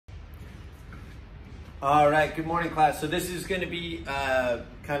All right, good morning, class. So this is going to be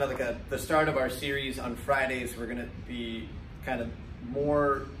kind of like the start of our series on Fridays. We're going to be kind of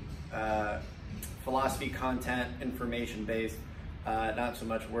more philosophy content, information-based, not so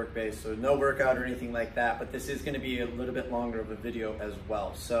much work-based. So no workout or anything like that, but this is going to be a little bit longer of a video as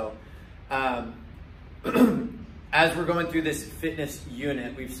well. So as we're going through this fitness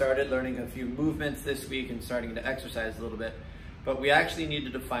unit, we've started learning a few movements this week and starting to exercise a little bit. But we actually need to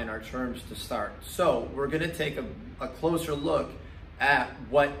define our terms to start. So we're gonna take a closer look at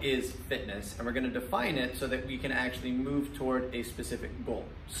what is fitness, and we're gonna define it so that we can actually move toward a specific goal.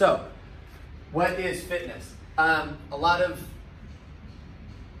 So, what is fitness? A lot of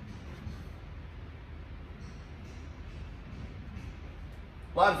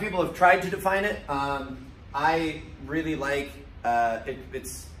people have tried to define it. I really like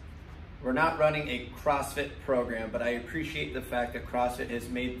we're not running a CrossFit program, but I appreciate the fact that CrossFit has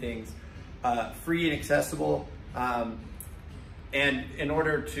made things free and accessible. And in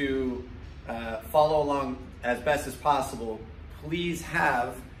order to follow along as best as possible, please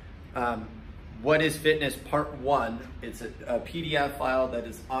have What is Fitness Part 1. It's a PDF file that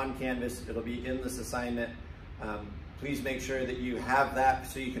is on Canvas. It'll be in this assignment. Please make sure that you have that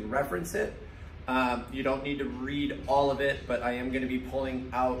so you can reference it. You don't need to read all of it, but I am going to be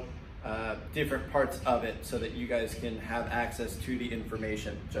pulling out different parts of it so that you guys can have access to the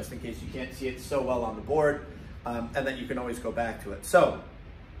information, just in case you can't see it so well on the board, and that you can always go back to it. So,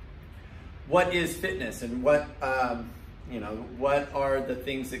 what is fitness, and what are the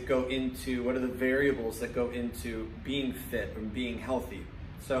things that go into, what are the variables that go into being fit and being healthy?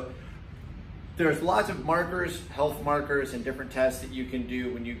 So, there's lots of markers, health markers, and different tests that you can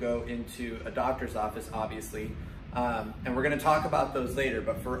do when you go into a doctor's office, obviously. And we're going to talk about those later,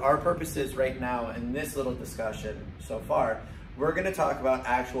 but for our purposes right now in this little discussion so far, we're going to talk about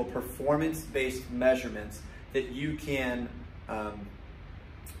actual performance-based measurements that you can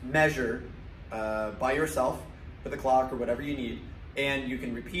measure by yourself with a clock or whatever you need, and you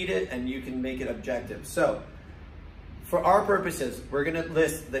can repeat it and you can make it objective. So for our purposes, we're going to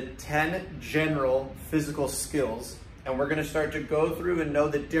list the 10 general physical skills, and we're going to start to go through and know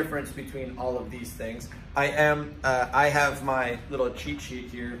the difference between all of these things. I have my little cheat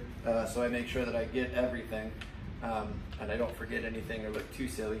sheet here, so I make sure that I get everything, and I don't forget anything or look too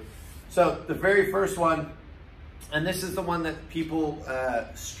silly. So the very first one, and this is the one that people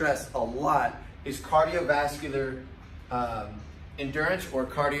stress a lot, is cardiovascular endurance or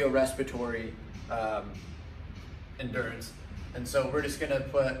cardiorespiratory endurance. And so we're just going to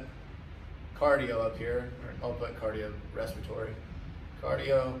put cardio up here, or I'll put cardiorespiratory.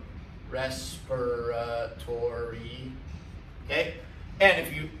 Cardiorespiratory, okay? And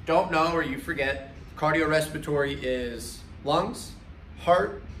if you don't know or you forget, cardiorespiratory is lungs,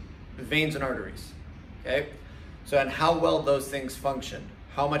 heart, veins, and arteries, okay? So, and how well those things function.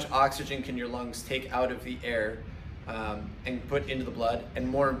 How much oxygen can your lungs take out of the air and put into the blood? And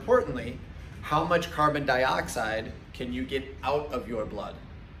more importantly, how much carbon dioxide can you get out of your blood?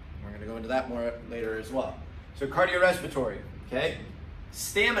 We're going to go into that more later as well. So cardiorespiratory, okay?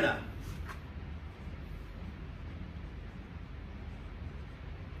 Stamina.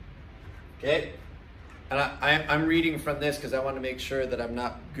 Okay? And I'm reading from this because I want to make sure that I'm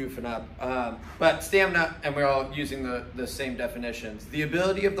not goofing up. But stamina, and we're all using the same definitions. The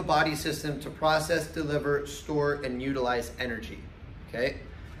ability of the body system to process, deliver, store, and utilize energy. Okay?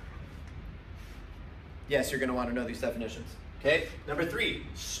 Yes, you're going to want to know these definitions. Okay? Number 3,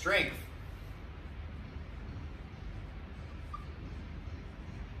 strength.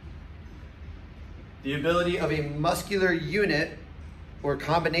 The ability of a muscular unit or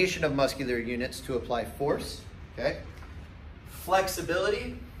combination of muscular units to apply force. Okay?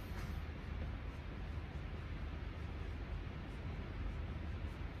 Flexibility.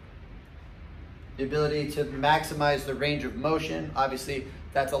 The ability to maximize the range of motion. Obviously,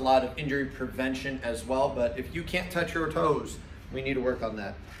 that's a lot of injury prevention as well, but if you can't touch your toes, we need to work on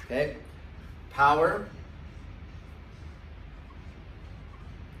that, okay? Power.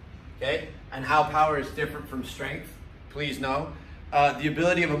 Okay, and how power is different from strength, please know. The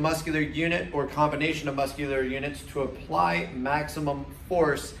ability of a muscular unit or combination of muscular units to apply maximum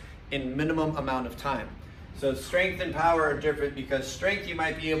force in minimum amount of time. So strength and power are different because strength, you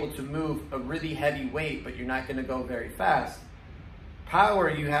might be able to move a really heavy weight, but you're not going to go very fast. Power,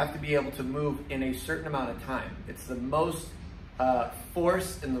 you have to be able to move in a certain amount of time. It's the most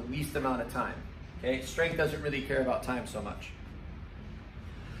force in the least amount of time. Okay, strength doesn't really care about time so much.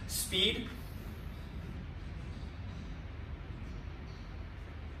 Speed.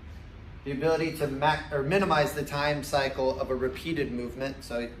 The ability to minimize the time cycle of a repeated movement.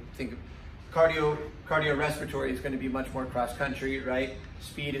 So I think cardiorespiratory is going to be much more cross country, right?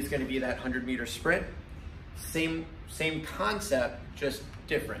 Speed is going to be that 100-meter sprint. Same concept, just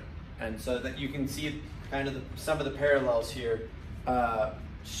different. And so that you can see kind of some of the parallels here.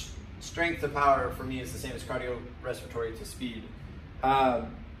 Strength to power for me is the same as cardiorespiratory to speed.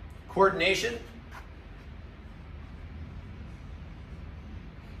 Coordination.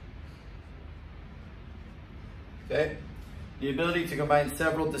 Okay. The ability to combine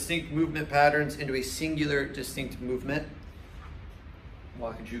several distinct movement patterns into a singular distinct movement.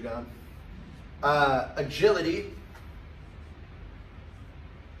 Walk and chew gum. Agility.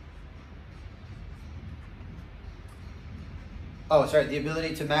 Oh, sorry, the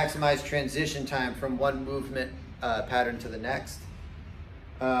ability to maximize transition time from one movement pattern to the next.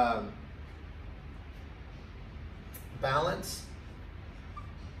 Balance.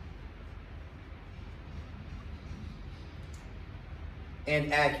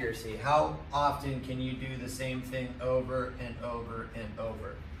 And accuracy. How often can you do the same thing over and over and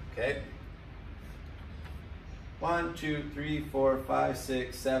over? Okay. 1, 2, 3, 4, 5,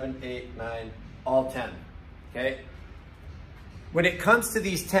 6, 7, 8, 9, all 10. Okay. When it comes to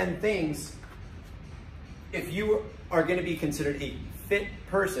these 10 things, if you are going to be considered a fit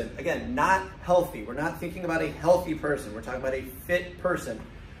person, again, not healthy, we're not thinking about a healthy person, we're talking about a fit person.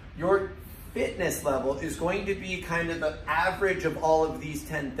 Your fitness level is going to be kind of the average of all of these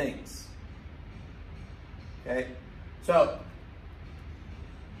 10 things. Okay? So,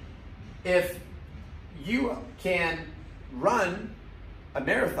 if you can run a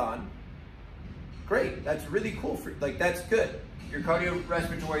marathon, great, that's really cool, like that's good. Your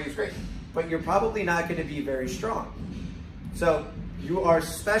cardiorespiratory is great, but you're probably not going to be very strong. So you are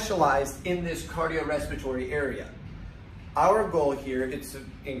specialized in this cardiorespiratory area. Our goal here is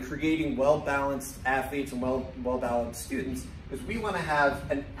in creating well-balanced athletes and well-balanced students is we want to have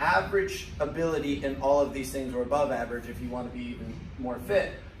an average ability in all of these things, or above average if you want to be even more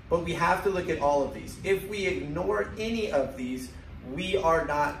fit. But we have to look at all of these. If we ignore any of these, we are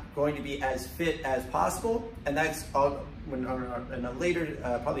not going to be as fit as possible, and that's in a later,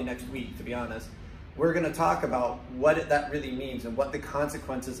 probably next week, to be honest, we're going to talk about what that really means and what the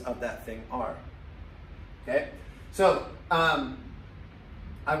consequences of that thing are. Okay, so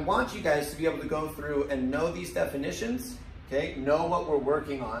I want you guys to be able to go through and know these definitions. Okay, know what we're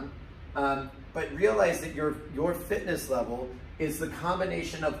working on, but realize that your fitness level is the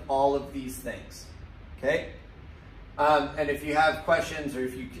combination of all of these things. Okay. And if you have questions or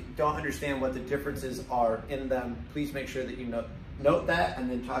if you don't understand what the differences are in them, please make sure that you note that and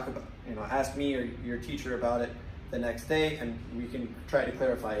then talk about, ask me or your teacher about it the next day, and we can try to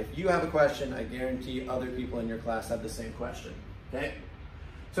clarify. If you have a question, I guarantee other people in your class have the same question, okay?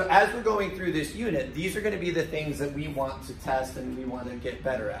 So as we're going through this unit, these are going to be the things that we want to test and we want to get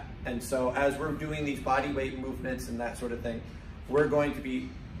better at. And so as we're doing these body weight movements and that sort of thing, we're going to be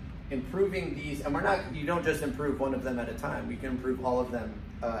improving these, and you don't just improve one of them at a time. You can improve all of them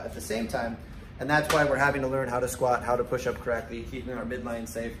at the same time. And that's why we're having to learn how to squat, how to push up correctly, keeping our midline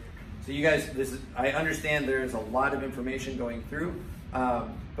safe. So you guys, I understand there's a lot of information going through,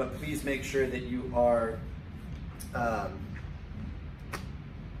 but please make sure that you are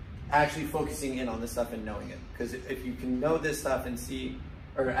actually focusing in on this stuff and knowing it. Because if you can know this stuff and see,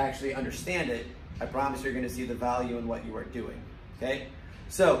 or actually understand it, I promise you're gonna see the value in what you are doing, okay?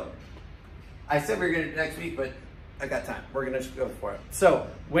 So, I said we were gonna do next week, but I got time. We're gonna just go for it. So,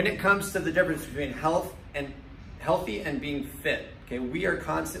 when it comes to the difference between healthy and being fit, okay, we are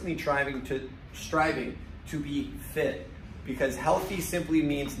constantly striving to be fit, because healthy simply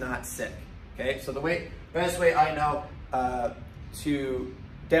means not sick, okay? So the best way I know to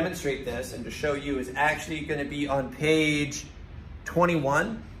demonstrate this and to show you is actually gonna be on page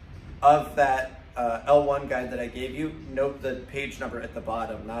 21 of that L1 guide that I gave you. Note the page number at the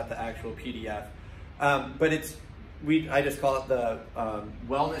bottom, not the actual PDF. But I just call it the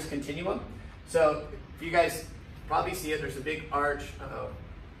wellness continuum. So if you guys probably see it, there's a big arch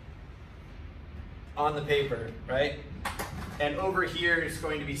on the paper, right? And over here is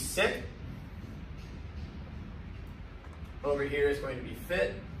going to be sick. Over here is going to be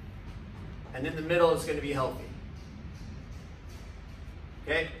fit. And in the middle is going to be healthy.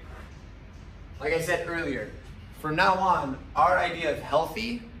 Okay? Like I said earlier, from now on, our idea of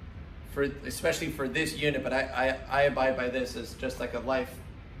healthy, especially for this unit, but I abide by this as just like a life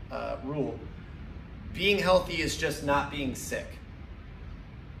rule. Being healthy is just not being sick.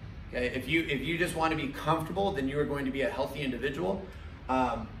 Okay? If you just want to be comfortable, then you are going to be a healthy individual.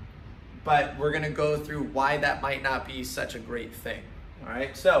 But we're going to go through why that might not be such a great thing. All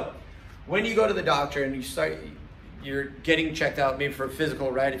right? So when you go to the doctor and you're getting checked out maybe for a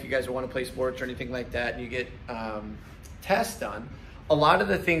physical, right? If you guys want to play sports or anything like that, and you get tests done, a lot of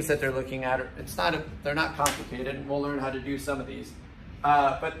the things that they're looking at, they're not complicated, and we'll learn how to do some of these.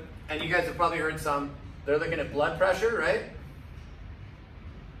 And you guys have probably heard some, they're looking at blood pressure, right?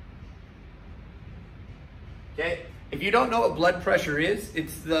 Okay, if you don't know what blood pressure is,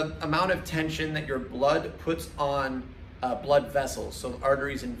 it's the amount of tension that your blood puts on blood vessels, so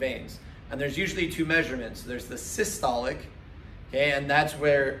arteries and veins. And there's usually two measurements. There's the systolic, okay, and that's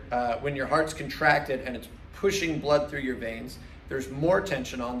where when your heart's contracted and it's pushing blood through your veins, there's more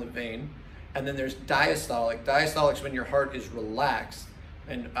tension on the vein. And then there's diastolic. Diastolic is when your heart is relaxed.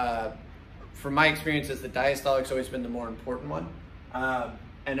 And from my experiences, the diastolic's always been the more important one.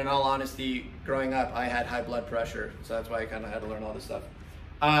 And in all honesty, growing up, I had high blood pressure, so that's why I kind of had to learn all this stuff.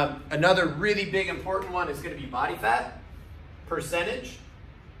 Another really big important one is going to be body fat percentage.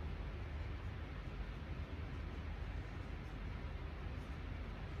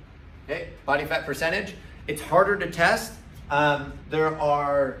 Okay, body fat percentage. It's harder to test.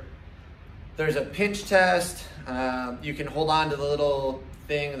 There's a pinch test. You can hold on to the little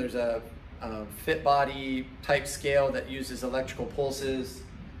thing. There's a fit body type scale that uses electrical pulses.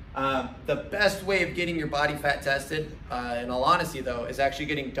 The best way of getting your body fat tested, in all honesty though, is actually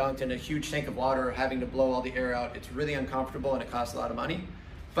getting dunked in a huge tank of water, having to blow all the air out. It's really uncomfortable and it costs a lot of money.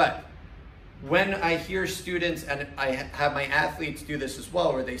 But when I hear students, and I have my athletes do this as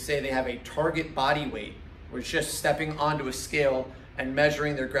well, where they say they have a target body weight, where it's just stepping onto a scale and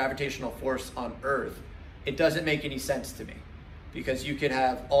measuring their gravitational force on Earth, it doesn't make any sense to me, because you could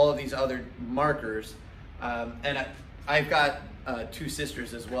have all of these other markers. And I've got two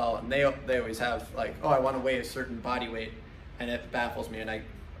sisters as well, and they always have like, oh, I want to weigh a certain body weight, and it baffles me, and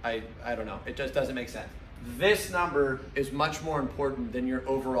I don't know, it just doesn't make sense. This number is much more important than your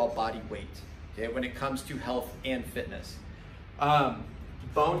overall body weight, okay, when it comes to health and fitness.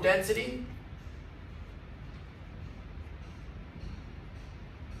 Bone density.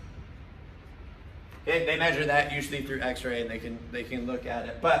 Okay, they measure that usually through x-ray, and they can look at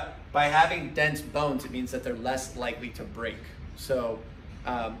it. But by having dense bones, it means that they're less likely to break. So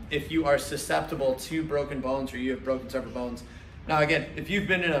if you are susceptible to broken bones, or you have broken several bones, now again, if you've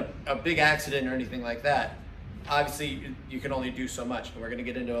been in a big accident or anything like that, obviously you can only do so much, and we're going to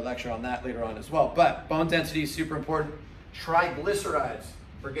get into a lecture on that later on as well. But bone density is super important. Triglycerides,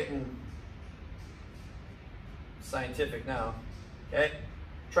 we're getting scientific now. Okay,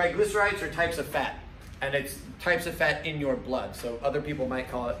 triglycerides are types of fat, and it's types of fat in your blood. So other people might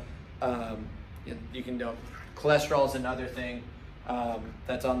call it, you can know, cholesterol is another thing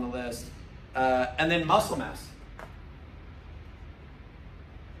that's on the list. And then muscle mass.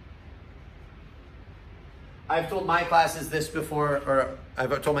 I've told my classes this before, or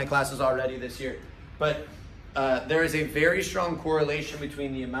I've told my classes already this year, but there is a very strong correlation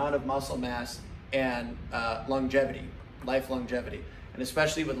between the amount of muscle mass and longevity, life longevity, and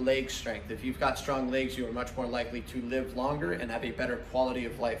especially with leg strength. If you've got strong legs, you are much more likely to live longer and have a better quality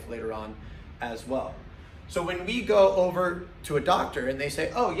of life later on as well. So when we go over to a doctor and they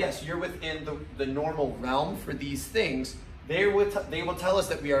say, oh yes, you're within the normal realm for these things, they will tell us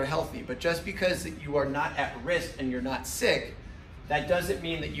that we are healthy. But just because you are not at risk and you're not sick, that doesn't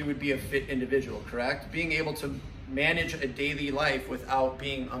mean that you would be a fit individual, correct? Being able to manage a daily life without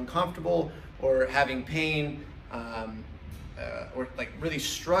being uncomfortable or having pain or like really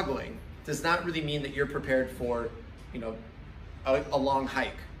struggling does not really mean that you're prepared for, you know, a long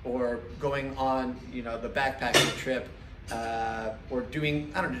hike, or going on, you know, the backpacking trip, or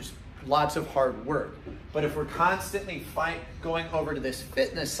doing, I don't know, just lots of hard work. But if we're constantly going over to this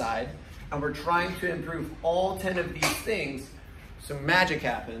fitness side, and we're trying to improve all 10 of these things, some magic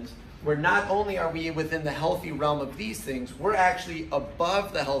happens, where not only are we within the healthy realm of these things, we're actually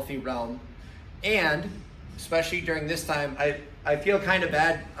above the healthy realm. And especially during this time, I feel kind of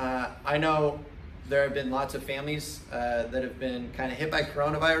bad. I know there have been lots of families that have been kind of hit by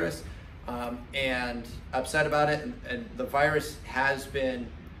coronavirus and upset about it. And the virus has been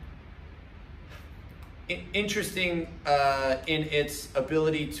interesting in its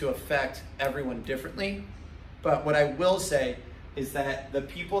ability to affect everyone differently. But what I will say is that the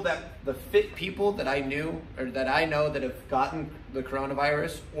fit people that I knew, or that I know, that have gotten the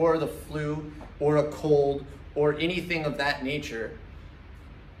coronavirus or the flu or a cold or anything of that nature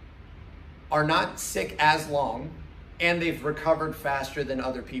are not sick as long, and they've recovered faster than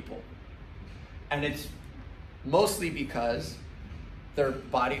other people. And it's mostly because their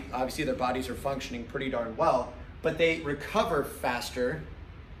bodies are functioning pretty darn well, but they recover faster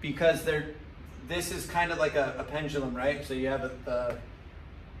because this is kind of like a pendulum, right? So you have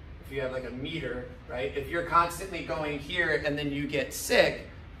if you have like a meter, right? If you're constantly going here and then you get sick,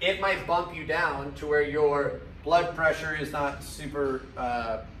 it might bump you down to where your blood pressure is not super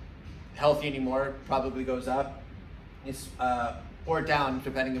healthy anymore, probably goes up, or down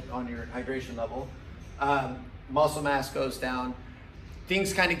depending on your hydration level. Muscle mass goes down.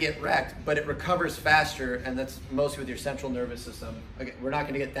 Things kind of get wrecked, but it recovers faster, and that's mostly with your central nervous system. Okay, we're not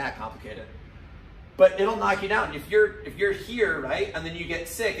going to get that complicated, but it'll knock you down. If you're here, right, and then you get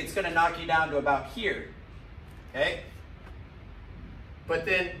sick, it's going to knock you down to about here, okay? But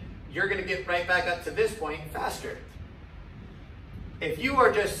then you're going to get right back up to this point faster. If you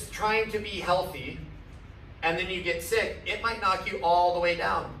are just trying to be healthy, and then you get sick, it might knock you all the way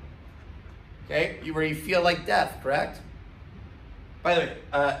down, okay? Where you feel like death, correct? By the way,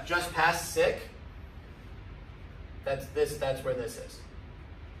 just past sick, that's where this is.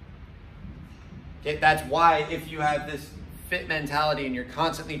 Okay, that's why if you have this fit mentality and you're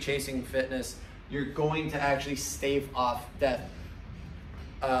constantly chasing fitness, you're going to actually stave off death.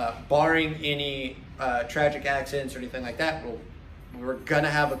 Barring any tragic accidents or anything like that, we're gonna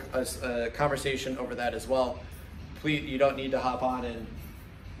have a conversation over that as well. Please, you don't need to hop on and,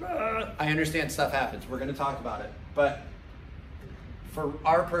 I understand stuff happens. We're gonna talk about it. But for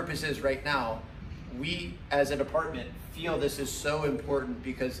our purposes right now, we as a department feel this is so important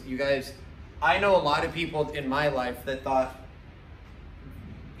because you guys, I know a lot of people in my life that thought,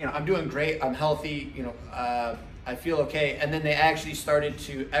 you know, I'm doing great, I'm healthy, you know, I feel okay. And then they actually started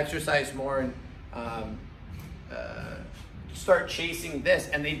to exercise more and start chasing this,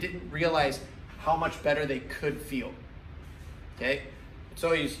 and they didn't realize how much better they could feel. Okay, it's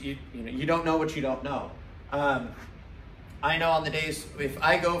always you know, you don't know what you don't know. I know on the days, if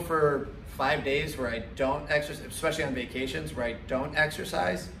I go for 5 days where I don't exercise, especially on vacations where I don't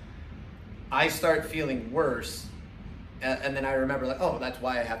exercise, I start feeling worse. And then I remember like, oh, that's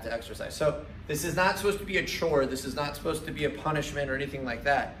why I have to exercise. So this is not supposed to be a chore. This is not supposed to be a punishment or anything like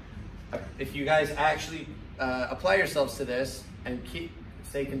that. If you guys actually apply yourselves to this and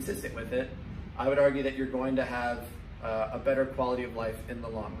stay consistent with it, I would argue that you're going to have a better quality of life in the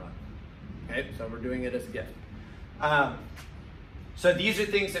long run. Okay, so we're doing it as a gift. So these are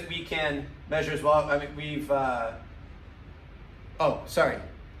things that we can measure as well. I mean, we've, oh, sorry.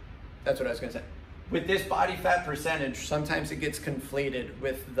 That's what I was gonna say. With this body fat percentage, sometimes it gets conflated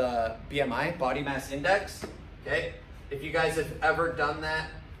with the BMI, body mass index, okay? If you guys have ever done that,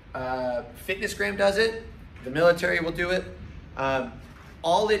 Fitnessgram does it, the military will do it.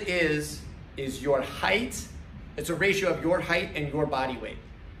 All it is your height. It's a ratio of your height and your body weight.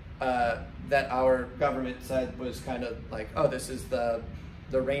 That our government said was kind of like, oh, this is the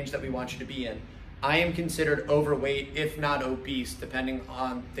range that we want you to be in. I am considered overweight, if not obese, depending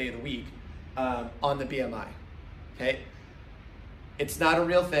on day of the week, on the BMI, okay? It's not a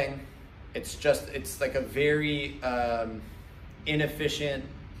real thing. It's just, it's like a very inefficient,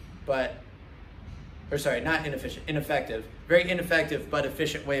 ineffective, very ineffective but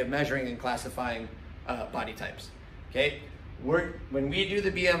efficient way of measuring and classifying body types, okay? When we do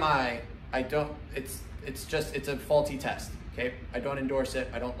the BMI, it's a faulty test, okay? I don't endorse it,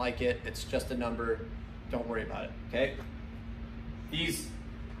 I don't like it, it's just a number, don't worry about it, okay? These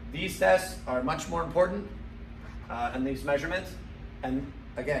tests are much more important, and these measurements, and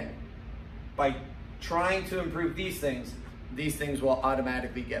again, by trying to improve these things will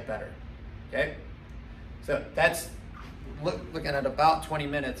automatically get better, okay? So that's looking at about 20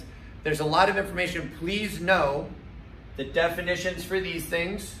 minutes. There's a lot of information. Please know the definitions for these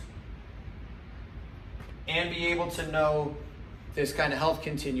things and be able to know this kind of health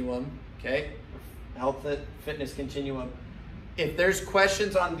continuum, okay? Health fitness continuum. If there's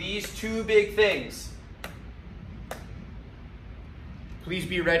questions on these two big things, please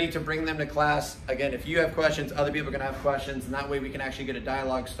be ready to bring them to class. Again, if you have questions, other people are gonna have questions, and that way we can actually get a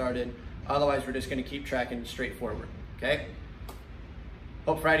dialogue started. Otherwise, we're just gonna keep tracking straight forward, okay?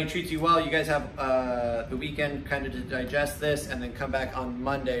 Hope Friday treats you well. You guys have the weekend kind of to digest this, and then come back on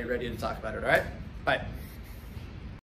Monday ready to talk about it, all right? Bye.